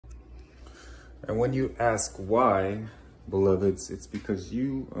And when you ask why, beloveds, it's because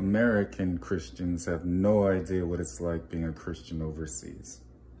you American Christians have no idea what it's like being a Christian overseas.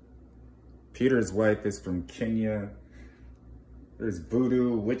 Peter's wife is from Kenya. There's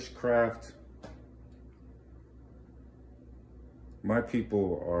voodoo, witchcraft. My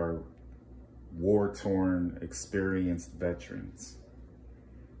people are war-torn, experienced veterans.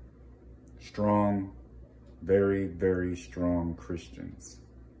 Strong, very, very strong Christians.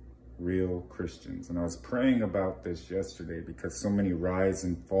 Real Christians. And I was praying about this yesterday because so many rise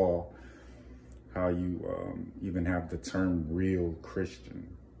and fall, how you even have the term real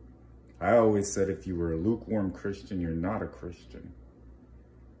Christian. I always said if you were a lukewarm Christian, you're not a Christian.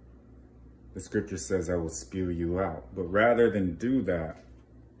 The scripture says I will spew you out. But rather than do that,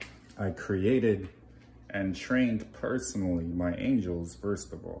 I created and trained personally my angels,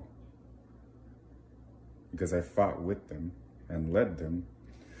 first of all, because I fought with them and led them.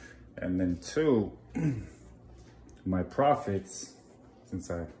 And then two, my prophets,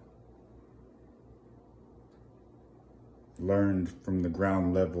 since I learned from the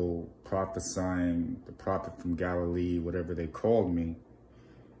ground level, prophesying, the prophet from Galilee, whatever they called me,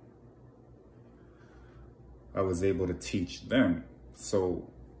 I was able to teach them. So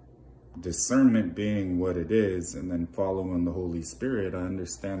discernment being what it is, and then following the Holy Spirit, I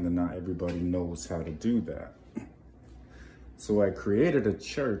understand that not everybody knows how to do that. So I created a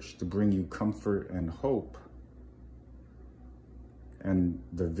church to bring you comfort and hope. And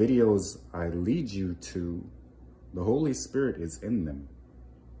the videos I lead you to, the Holy Spirit is in them.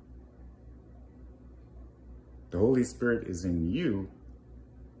 The Holy Spirit is in you.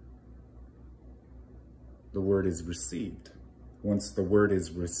 The word is received. Once the word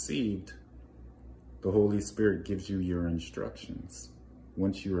is received, the Holy Spirit gives you your instructions.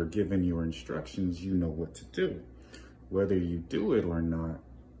 Once you are given your instructions, you know what to do. Whether you do it or not,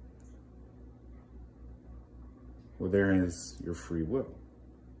 well, there is your free will.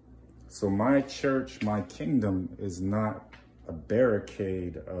 So my church, my kingdom is not a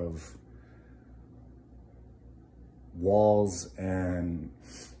barricade of walls and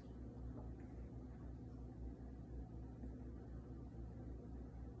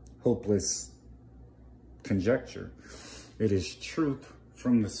hopeless conjecture. It is truth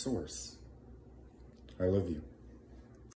from the source. I love you.